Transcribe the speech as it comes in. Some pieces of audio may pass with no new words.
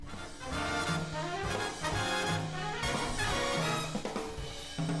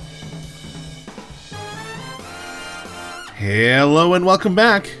Hello and welcome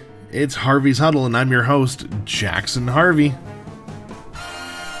back. It's Harvey's Huddle and I'm your host, Jackson Harvey.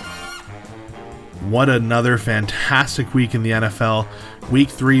 What another fantastic week in the NFL. Week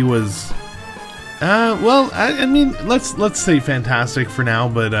 3 was, I mean, let's say fantastic for now,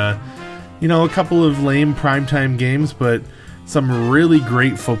 but, a couple of lame primetime games, but some really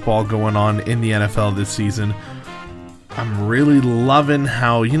great football going on in the NFL this season. I'm really loving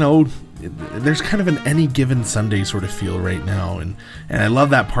how, there's kind of an any given Sunday sort of feel right now, and I love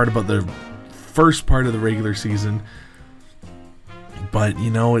that part about the first part of the regular season. But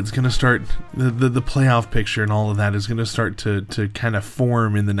it's going to start, the playoff picture and all of that is going to start to kind of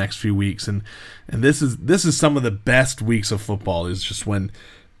form in the next few weeks, and this is some of the best weeks of football, is just when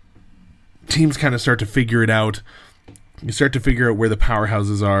teams kind of start to figure it out. You start to figure out where the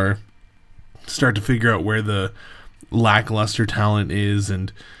powerhouses are, start to figure out where the lackluster talent is,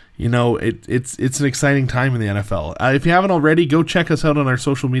 and it's an exciting time in the NFL. If you haven't already, go check us out on our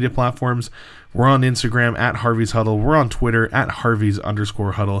social media platforms. We're on Instagram at Harvey's Huddle. We're on Twitter at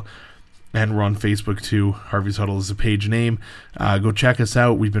Harvey's_Huddle. And we're on Facebook too. Harvey's Huddle is the page name. Go check us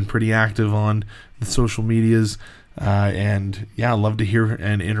out. We've been pretty active on the social medias. And yeah, I'd love to hear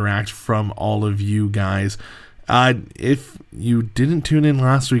and interact from all of you guys. If you didn't tune in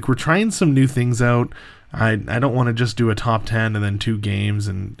last week, we're trying some new things out. I don't want to just do a top 10 and then 2 games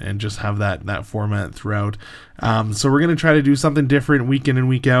and just have that format throughout. So we're going to try to do something different week in and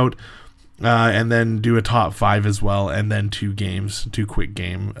week out, and then do a top 5 as well, and then 2 quick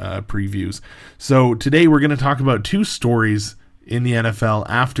game previews. So today we're going to talk about 2 stories in the NFL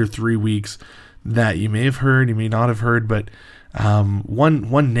after 3 weeks that you may have heard, you may not have heard, but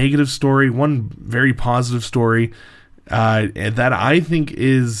one negative story, one very positive story that I think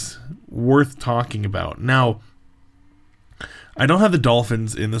is worth talking about. Now, I don't have the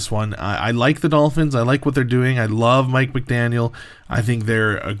Dolphins in this one. I like the Dolphins. I like what they're doing. I love Mike McDaniel. I think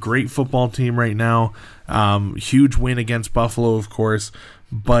they're a great football team right now. Huge win against Buffalo, of course,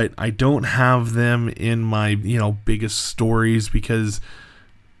 but I don't have them in my, biggest stories because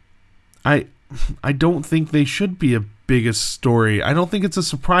I don't think they should be a biggest story. I don't think it's a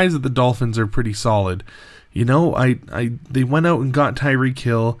surprise that the Dolphins are pretty solid. They went out and got Tyreek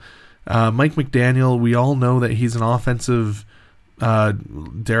Hill. Mike McDaniel, we all know that he's an offensive,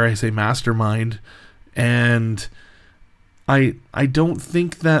 dare I say, mastermind, and I don't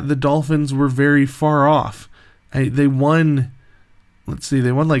think that the Dolphins were very far off. They won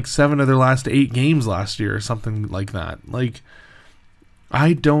like 7 of their last 8 games last year or something like that.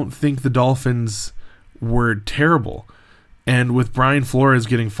 I don't think the Dolphins were terrible. And with Brian Flores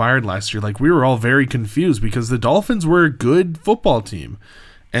getting fired last year, we were all very confused because the Dolphins were a good football team.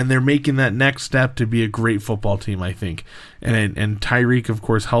 And they're making that next step to be a great football team, I think. And Tyreek, of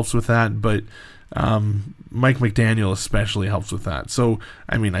course, helps with that, but Mike McDaniel especially helps with that. So,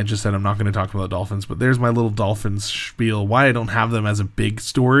 I just said I'm not going to talk about the Dolphins, but there's my little Dolphins spiel, why I don't have them as a big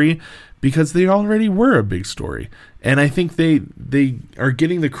story, because they already were a big story. And I think they are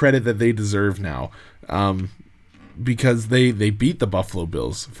getting the credit that they deserve now, because they beat the Buffalo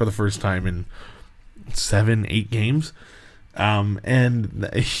Bills for the first time in 7-8 games. And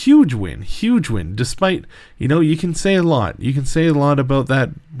a huge win, despite, you can say a lot about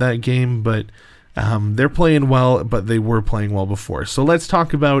that game, but they're playing well, but they were playing well before. So let's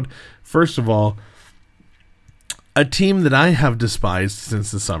talk about, first of all, a team that I have despised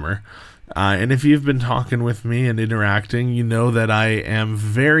since the summer. And if you've been talking with me and interacting, you know that I am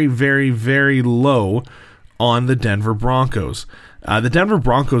very, very, very low on the Denver Broncos. The Denver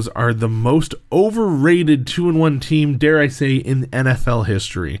Broncos are the most overrated 2-1 team, dare I say, in NFL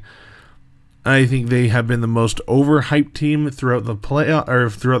history. I think they have been the most overhyped team throughout the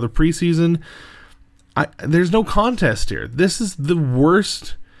throughout the preseason. There's no contest here. This is the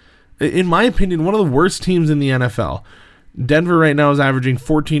worst, in my opinion, one of the worst teams in the NFL. Denver right now is averaging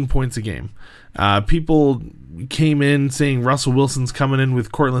 14 points a game. People came in saying Russell Wilson's coming in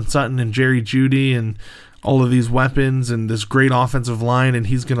with Cortland Sutton and Jerry Jeudy and all of these weapons and this great offensive line, and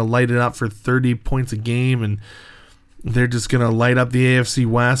he's going to light it up for 30 points a game, and they're just going to light up the AFC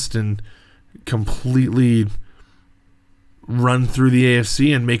West and completely run through the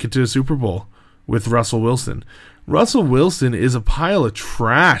AFC and make it to a Super Bowl with Russell Wilson. Russell Wilson is a pile of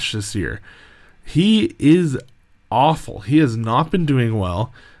trash this year. He is awful. He has not been doing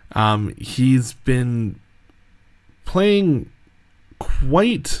well. He's been playing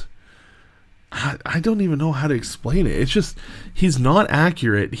quite... I don't even know how to explain it. It's just, he's not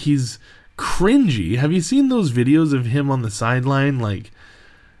accurate. He's cringy. Have you seen those videos of him on the sideline,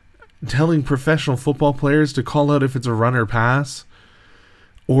 telling professional football players to call out if it's a run or pass?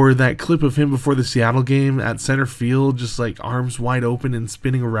 Or that clip of him before the Seattle game at center field, just like arms wide open and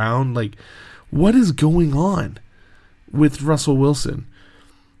spinning around. Like, what is going on with Russell Wilson?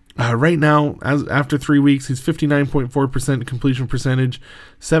 Right now, after 3 weeks, he's 59.4% completion percentage,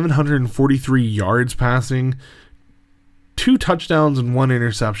 743 yards passing, 2 touchdowns and 1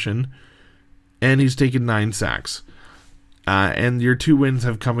 interception, and he's taken 9 sacks. And your 2 wins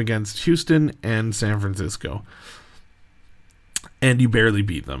have come against Houston and San Francisco. And you barely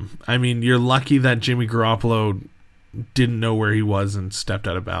beat them. I mean, you're lucky that Jimmy Garoppolo didn't know where he was and stepped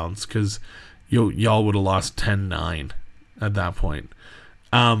out of bounds, because y'all would have lost 10-9 at that point.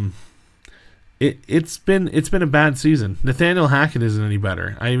 It's been a bad season. Nathaniel Hackett isn't any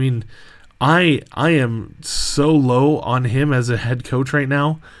better. I mean, I am so low on him as a head coach right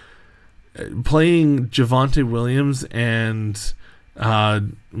now. Playing Javonte Williams and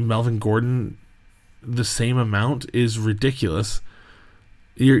Melvin Gordon the same amount is ridiculous.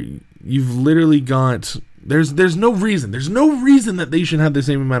 You've literally got there's no reason that they should have the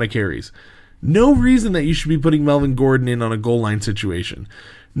same amount of carries. No reason that you should be putting Melvin Gordon in on a goal line situation.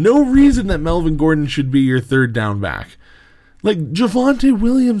 No reason that Melvin Gordon should be your 3rd down back. Like, Javonte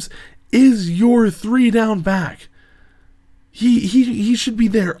Williams is your 3 down back. He should be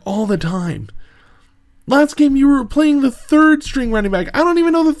there all the time. Last game you were playing the 3rd string running back. I don't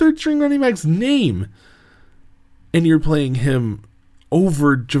even know the 3rd string running back's name. And you're playing him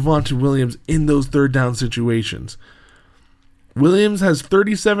over Javonte Williams in those 3rd down situations. Williams has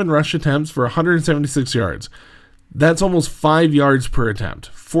 37 rush attempts for 176 yards. That's almost 5 yards per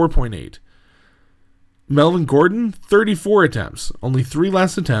attempt, 4.8. Melvin Gordon, 34 attempts, only 3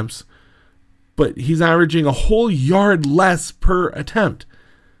 less attempts, but he's averaging a whole yard less per attempt,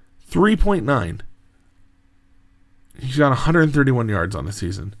 3.9. He's got 131 yards on the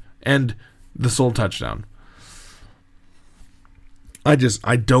season, and the sole touchdown. I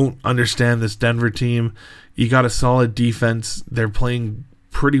don't understand this Denver team. You got a solid defense. They're playing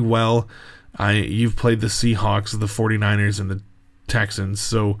pretty well. You've played the Seahawks, the 49ers, and the Texans,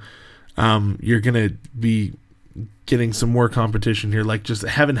 so you're going to be getting some more competition here. Like, just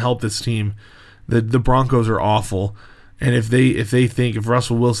heaven help this team. The Broncos are awful, and if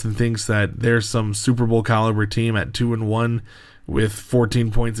Russell Wilson thinks that there's some Super Bowl caliber team at 2-1 with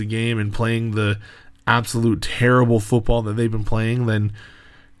 14 points a game and playing the absolute terrible football that they've been playing, then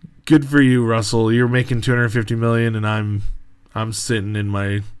good for you, Russell. You're making $250 million, and I'm sitting in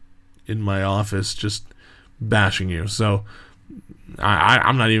my office just bashing you. So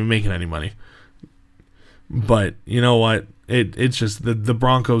I'm not even making any money. But you know what? It's just the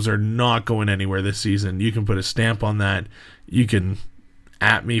Broncos are not going anywhere this season. You can put a stamp on that. You can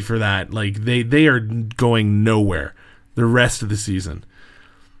at me for that. Like, they are going nowhere the rest of the season.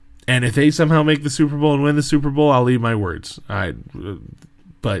 And if they somehow make the Super Bowl and win the Super Bowl, I'll eat my words.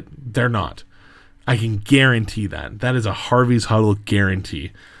 But they're not. I can guarantee that. That is a Harvey's Huddle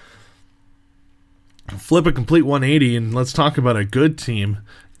guarantee. Flip a complete 180 and let's talk about a good team,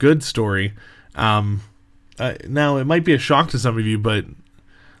 good story. Now, it might be a shock to some of you, but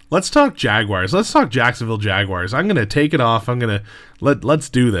let's talk Jaguars. Let's talk Jacksonville Jaguars. I'm going to take it off. Let's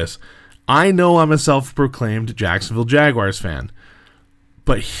do this. I know I'm a self-proclaimed Jacksonville Jaguars fan,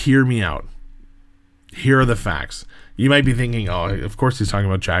 but hear me out. Here are the facts. You might be thinking, oh, of course he's talking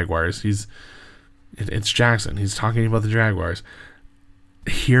about Jaguars. It's Jackson. He's talking about the Jaguars.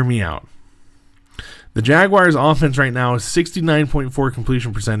 Hear me out. The Jaguars' offense right now is 69.4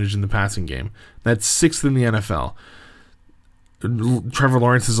 completion percentage in the passing game. That's 6th in the NFL. Trevor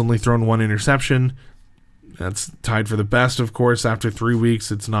Lawrence has only thrown 1 interception. That's tied for the best, of course. After 3 weeks,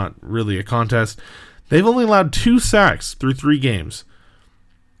 it's not really a contest. They've only allowed 2 sacks through 3 games.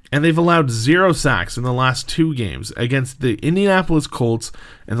 And they've allowed 0 sacks in the last 2 games against the Indianapolis Colts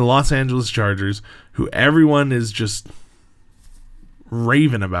and the Los Angeles Chargers, who everyone is just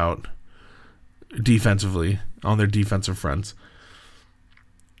raving about defensively on their defensive fronts.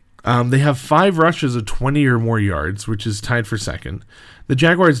 They have 5 rushes of 20 or more yards, which is tied for second. The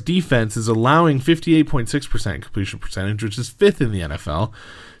Jaguars' defense is allowing 58.6% completion percentage, which is 5th in the NFL.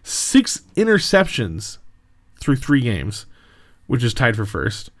 6 interceptions through 3 games, which is tied for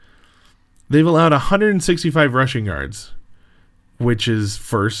first. They've allowed 165 rushing yards, which is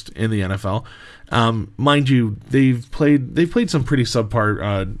first in the NFL. Mind you, they've played some pretty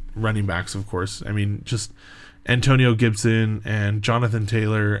subpar running backs, of course. I mean, just Antonio Gibson and Jonathan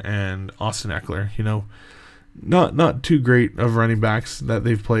Taylor and Austin Eckler. You know, not too great of running backs that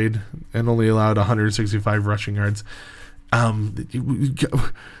they've played, and only allowed 165 rushing yards.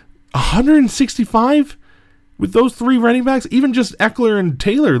 165 with those 3 running backs, even just Eckler and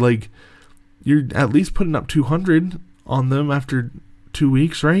Taylor, like, you're at least putting up 200 on them after 2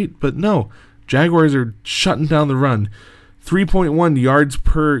 weeks, right? But no, Jaguars are shutting down the run. 3.1 yards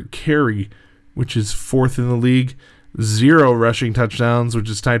per carry, which is 4th in the league. 0 rushing touchdowns, which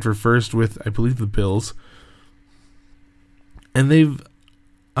is tied for first with, I believe, the Bills. And they've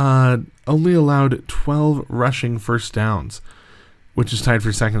only allowed 12 rushing first downs, which is tied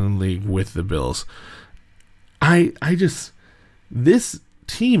for second in the league with the Bills. This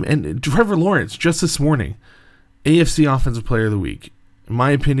team, and Trevor Lawrence just this morning, AFC Offensive Player of the Week. In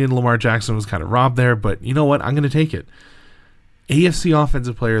my opinion, Lamar Jackson was kind of robbed there, but you know what? I'm going to take it. AFC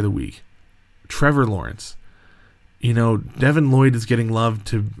Offensive Player of the Week, Trevor Lawrence. You know, Devin Lloyd is getting loved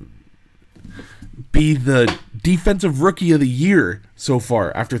to be the Defensive Rookie of the Year so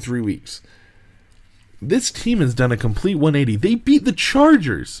far after 3 weeks. This team has done a complete 180. They beat the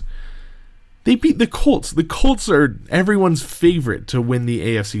Chargers. They beat the Colts. The Colts are everyone's favorite to win the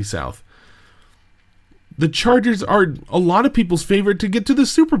AFC South. The Chargers are a lot of people's favorite to get to the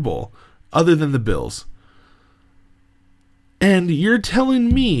Super Bowl, other than the Bills. And you're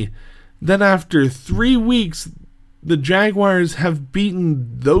telling me that after 3 weeks, the Jaguars have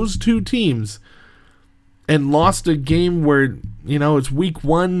beaten those two teams and lost a game where, you know, it's week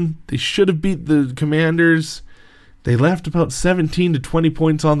 1. They should have beat the Commanders. They left about 17 to 20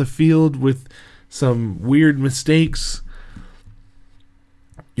 points on the field with some weird mistakes.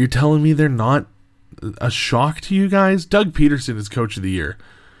 You're telling me they're not a shock to you guys? Doug Peterson is Coach of the Year.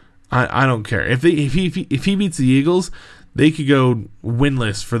 I don't care. If he beats the Eagles, they could go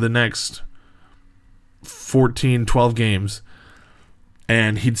winless for the next 14, 12 games,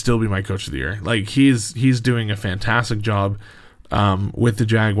 and he'd still be my Coach of the Year. Like, he's doing a fantastic job with the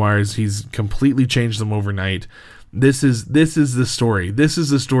Jaguars. He's completely changed them overnight. This is the story. This is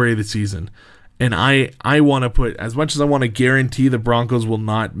the story of the season. And I want to put, as much as I want to guarantee the Broncos will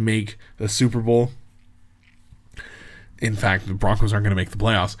not make the Super Bowl. In fact, the Broncos aren't going to make the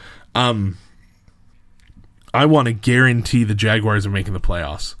playoffs. I want to guarantee the Jaguars are making the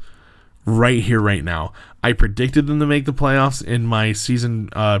playoffs right here, right now. I predicted them to make the playoffs in my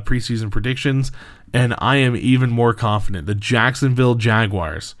preseason predictions, and I am even more confident. The Jacksonville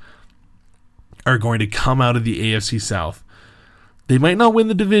Jaguars are going to come out of the AFC South. They might not win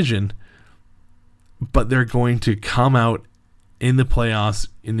the division, but they're going to come out in the playoffs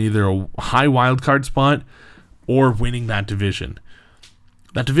in either a high wildcard spot or winning that division.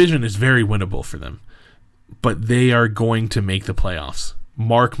 That division is very winnable for them, but they are going to make the playoffs.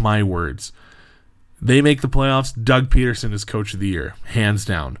 Mark my words. They make the playoffs. Doug Peterson is Coach of the Year, hands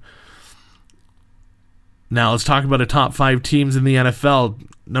down. Now let's talk about the top 5 teams in the NFL.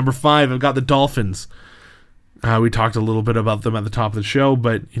 Number 5, I've got the Dolphins. We talked a little bit about them at the top of the show,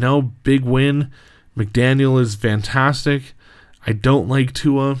 but, you know, big win. McDaniel is fantastic. I don't like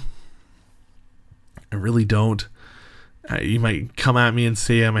Tua. I really don't. You might come at me and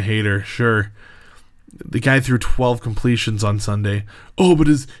say I'm a hater. Sure. The guy threw 12 completions on Sunday. Oh, but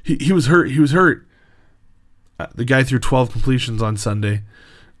he was hurt. He was hurt. The guy threw 12 completions on Sunday.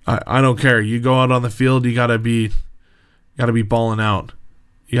 I don't care. You go out on the field, you gotta be balling out.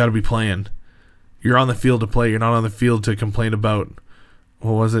 You gotta be playing. You're on the field to play. You're not on the field to complain about,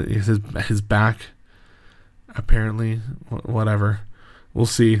 what was it? His back. Apparently, whatever. We'll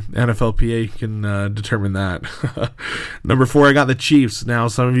see. NFLPA can determine that. Number 4, I got the Chiefs. Now,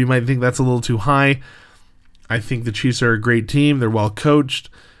 some of you might think that's a little too high. I think the Chiefs are a great team. They're well coached.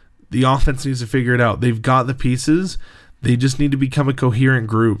 The offense needs to figure it out. They've got the pieces. They just need to become a coherent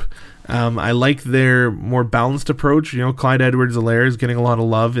group. I like their more balanced approach. You know, Clyde Edwards-Helaire is getting a lot of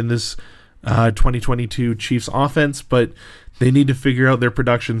love in this 2022 Chiefs offense, but they need to figure out their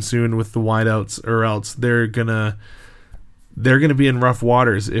production soon with the wideouts, or else they're gonna be in rough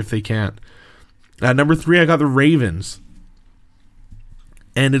waters if they can't. At number 3, I got the Ravens.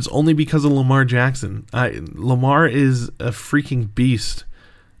 And it's only because of Lamar Jackson. Lamar is a freaking beast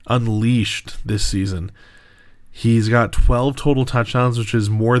unleashed this season. He's got 12 total touchdowns, which is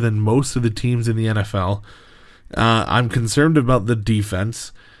more than most of the teams in the NFL. I'm concerned about the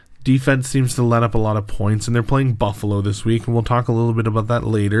defense. Defense seems to let up a lot of points, and they're playing Buffalo this week, and we'll talk a little bit about that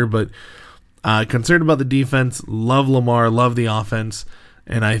later. But concerned about the defense, love Lamar, love the offense,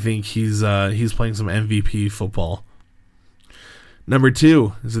 and I think he's playing some MVP football. Number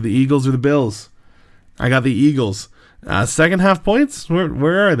 2, is it the Eagles or the Bills? I got the Eagles. Second half points?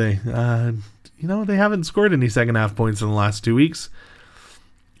 Where are they? They haven't scored any second half points in the last 2 weeks.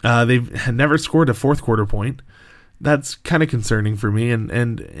 They've never scored a fourth quarter point. That's kind of concerning for me.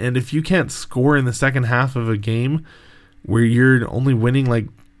 And if you can't score in the second half of a game where you're only winning like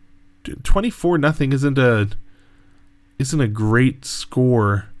 24-0 isn't a great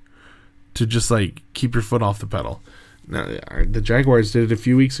score to just like keep your foot off the pedal. Now, the Jaguars did it a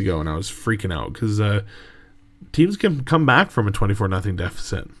few weeks ago, and I was freaking out because teams can come back from a 24-0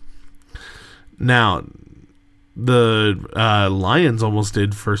 deficit. Now, the Lions almost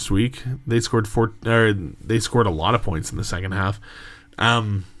did first week. They scored a lot of points in the second half,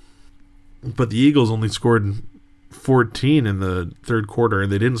 but the Eagles only scored 14 in the third quarter,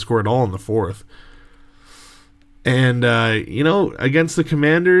 and they didn't score at all in the fourth. And against the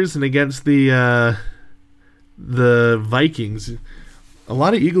Commanders and against the Vikings, a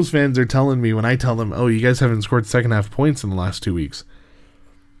lot of Eagles fans are telling me when I tell them, "Oh, you guys haven't scored second half points in the last 2 weeks."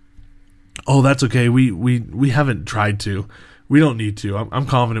 Oh, that's okay. We haven't tried to. We don't need to. I'm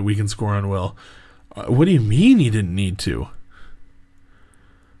confident we can score on will. What do you mean you didn't need to?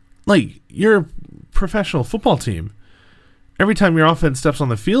 Like, you're a professional football team. Every time your offense steps on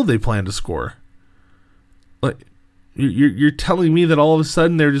the field, they plan to score. Like, you're telling me that all of a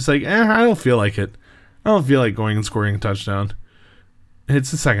sudden they're just like, I don't feel like it. I don't feel like going and scoring a touchdown.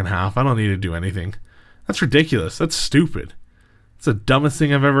 It's the second half. I don't need to do anything. That's ridiculous. That's stupid. It's the dumbest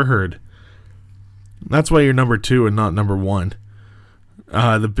thing I've ever heard. That's why you're number 2 and not number 1.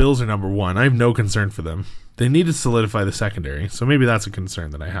 The Bills are number 1. I have no concern for them. They need to solidify the secondary, so maybe that's a concern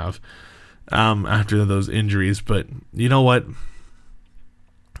that I have after those injuries. But you know what?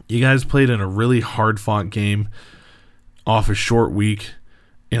 You guys played in a really hard-fought game off a short week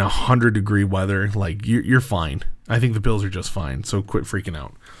in 100-degree weather. Like, you're fine. I think the Bills are just fine, so quit freaking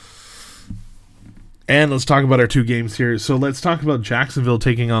out. And let's talk about our 2 games here. So let's talk about Jacksonville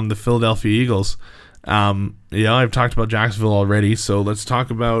taking on the Philadelphia Eagles. I've talked about Jacksonville already, so let's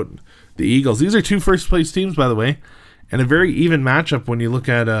talk about the Eagles. These are 2 first-place teams, by the way, and a very even matchup when you look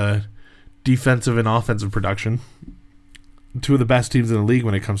at defensive and offensive production. 2 of the best teams in the league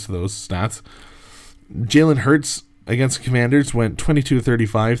when it comes to those stats. Jalen Hurts against the Commanders went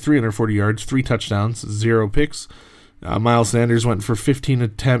 22-35, 340 yards, 3 touchdowns, 0 picks. Miles Sanders went for 15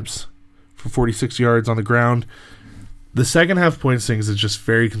 attempts for 46 yards on the ground. The second half points things is just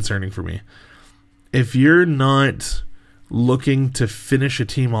very concerning for me. If you're not looking to finish a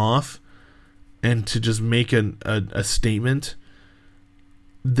team off and to just make a statement,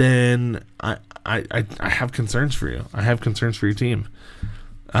 then I have concerns for you. I have concerns for your team.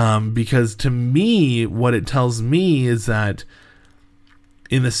 Because to me, what it tells me is that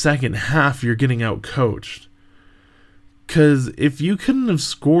in the second half, you're getting out-coached. Because if you couldn't have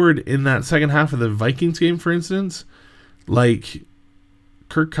scored in that second half of the Vikings game, for instance, like,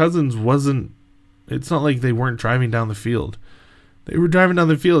 Kirk Cousins wasn't... It's not like they weren't driving down the field. They were driving down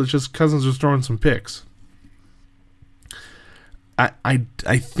the field. It's just Cousins was throwing some picks. I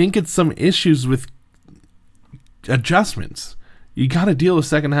think it's some issues with adjustments. You got to deal with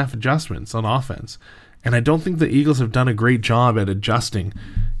second half adjustments on offense. And I don't think the Eagles have done a great job at adjusting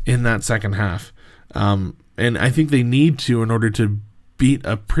in that second half. And I think they need to in order to beat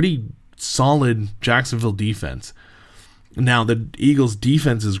a pretty solid Jacksonville defense. Now, the Eagles'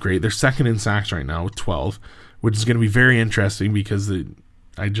 defense is great. They're second in sacks right now with 12, which is going to be very interesting because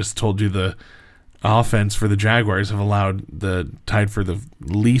I just told you the offense for the Jaguars have tied for the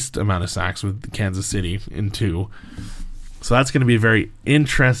least amount of sacks with Kansas City in 2. So that's going to be a very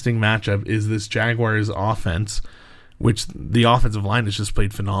interesting matchup, is this Jaguars offense, which the offensive line has just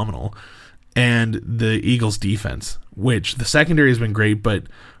played phenomenal, and the Eagles defense, which the secondary has been great, but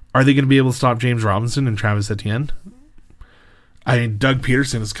are they going to be able to stop James Robinson and Travis Etienne? I mean, Doug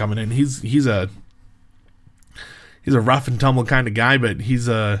Peterson is coming in. He's a rough and tumble kind of guy, but he's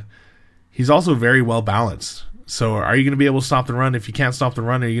also very well balanced. So are you going to be able to stop the run? If you can't stop the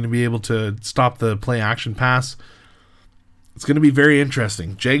run, are you going to be able to stop the play action pass? It's going to be very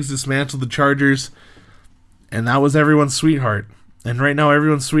interesting. Jags dismantled the Chargers, and that was everyone's sweetheart. And right now,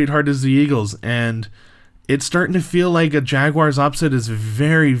 everyone's sweetheart is the Eagles, and it's starting to feel like a Jaguars upset is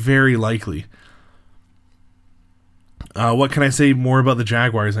very, very likely. What can I say more about the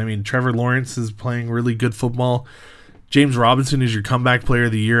Jaguars? I mean, Trevor Lawrence is playing really good football. James Robinson is your comeback player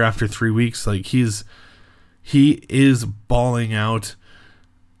of the year after 3 weeks. Like, he is balling out.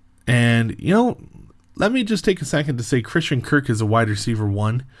 And, let me just take a second to say Christian Kirk is a wide receiver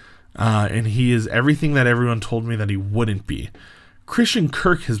 1. And he is everything that everyone told me that he wouldn't be. Christian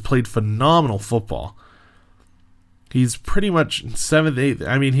Kirk has played phenomenal football. He's pretty much 7th, 8th.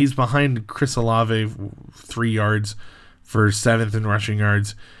 I mean, he's behind Chris Olave 3 yards for 7th in rushing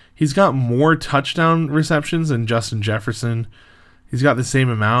yards. He's got more touchdown receptions than Justin Jefferson. He's got the same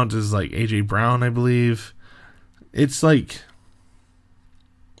amount as like A.J. Brown, I believe. It's like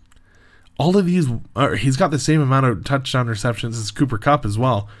all of these. He's got the same amount of touchdown receptions as Cooper Kupp as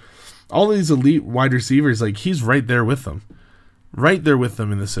well. All of these elite wide receivers, like he's right there with them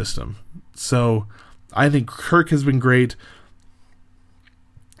in the system. So I think Kirk has been great.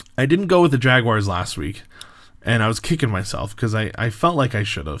 I didn't go with the Jaguars last week, and I was kicking myself because I felt like I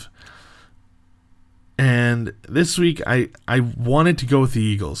should have. And this week, I wanted to go with the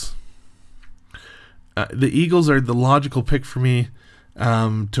Eagles. The Eagles are the logical pick for me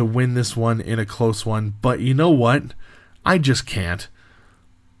to win this one in a close one. But you know what? I just can't.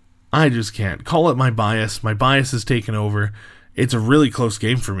 Call it my bias. My bias is taken over. It's a really close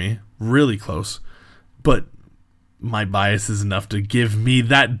game for me. Really close. But my bias is enough to give me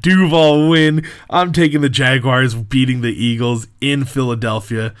that Duval win. I'm taking the Jaguars beating the Eagles in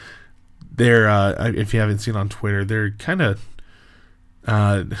Philadelphia. They're, if you haven't seen on Twitter, they're kind of,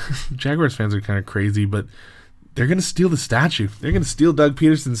 Jaguars fans are kind of crazy, but they're going to steal the statue. They're going to steal Doug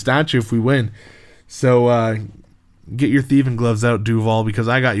Peterson's statue if we win. So, get your thieving gloves out, Duval, because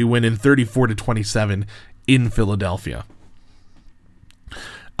I got you winning 34-27 in Philadelphia.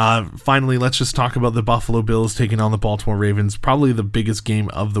 Finally, let's just talk about the Buffalo Bills taking on the Baltimore Ravens. Probably the biggest game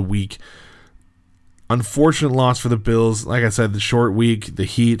of the week. Unfortunate loss for the Bills. Like I said, the short week, the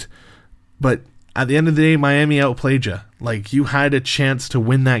heat. But at the end of the day, Miami outplayed you. Like, you had a chance to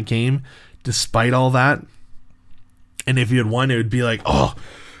win that game despite all that. And if you had won, it would be like, oh,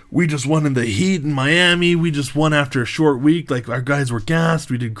 we just won in the heat in Miami. We just won after a short week. Like, our guys were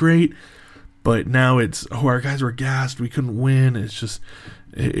gassed. We did great. But now it's, oh, our guys were gassed. We couldn't win. It's just,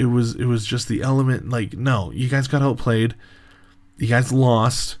 it was just the element. Like, no, you guys got outplayed. You guys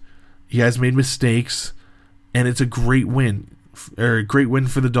lost. You guys made mistakes. And it's a great win. Or a great win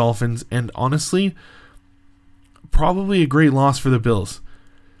for the Dolphins. And honestly, probably a great loss for the Bills.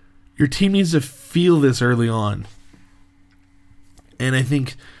 Your team needs to feel this early on. And I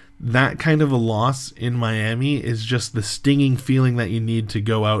think that kind of a loss in Miami is just the stinging feeling that you need to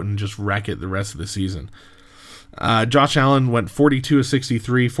go out and just wreck it the rest of the season. Josh Allen went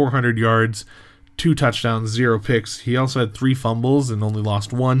 42-63, 400 yards, 2 touchdowns, 0 picks. He also had 3 fumbles and only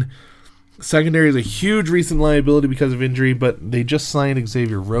lost 1. Secondary is a huge recent liability because of injury, but they just signed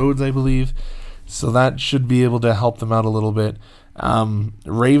Xavier Rhodes, I believe. So that should be able to help them out a little bit.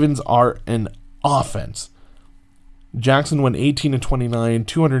 Ravens are an offense. Jackson went 18-29,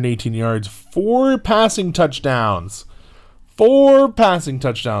 218 yards, 4 passing touchdowns. 4 passing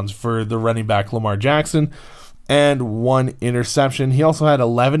touchdowns for the running back Lamar Jackson and 1 interception. He also had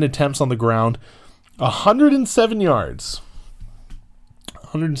 11 attempts on the ground, 107 yards.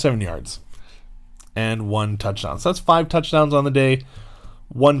 107 yards and 1 touchdown. So that's 5 touchdowns on the day,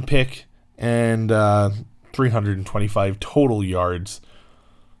 1 pick, and 325 total yards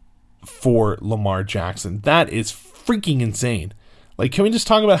for Lamar Jackson. That is freaking insane. Like, can we just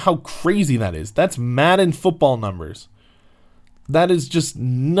talk about how crazy that is? That's Madden football numbers. That is just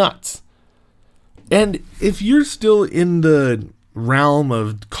nuts. And if you're still in the realm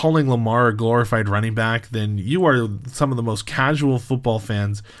of calling Lamar a glorified running back, then you are some of the most casual football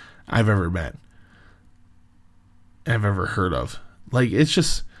fans I've ever met. I've ever heard of. Like, it's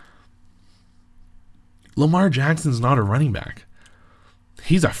just, Lamar Jackson's not a running back.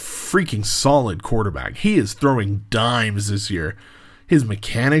 He's a freaking solid quarterback. He is throwing dimes this year. His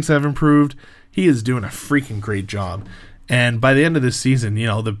mechanics have improved. He is doing a freaking great job. And by the end of this season, you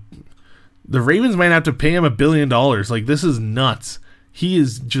know, the Ravens might have to pay him $1 billion. Like, this is nuts. He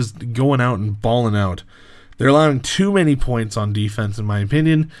is just going out and balling out. They're allowing too many points on defense, in my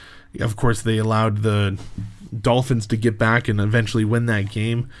opinion. Of course, they allowed the Dolphins to get back and eventually win that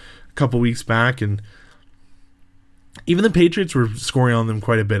game a couple weeks back. And even the Patriots were scoring on them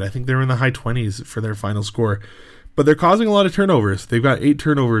quite a bit. I think they were in the high 20s for their final score. But they're causing a lot of turnovers. They've got 8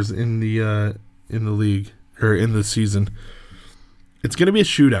 turnovers in the league, or in the season. It's going to be a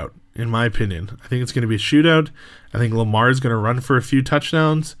shootout, in my opinion. I think it's going to be a shootout. I think Lamar's going to run for a few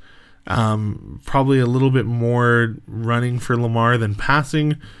touchdowns. Probably a little bit more running for Lamar than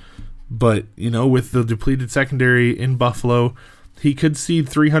passing. But, you know, with the depleted secondary in Buffalo, he could see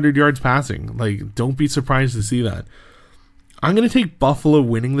 300 yards passing. Like, don't be surprised to see that. I'm going to take Buffalo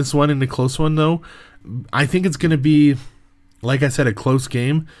winning this one in a close one, though. I think it's going to be, like I said, a close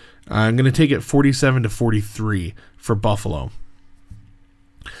game. I'm going to take it 47-43 for Buffalo.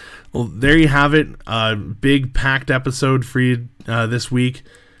 Well, there you have it. Big packed episode for you this week.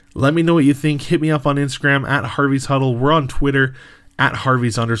 Let me know what you think. Hit me up on Instagram at Harvey's Huddle. We're on Twitter at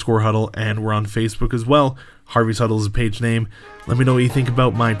Harvey's_Huddle, and we're on Facebook as well. Harvey's Huddle is a page name. Let me know what you think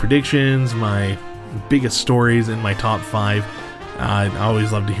about my predictions, my biggest stories, and my top 5. I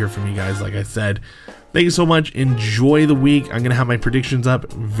always love to hear from you guys, like I said. Thank you so much. Enjoy the week. I'm going to have my predictions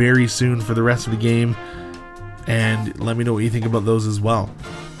up very soon for the rest of the game, and let me know what you think about those as well.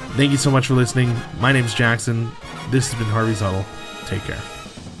 Thank you so much for listening. My name's Jackson. This has been Harvey's Huddle. Take care.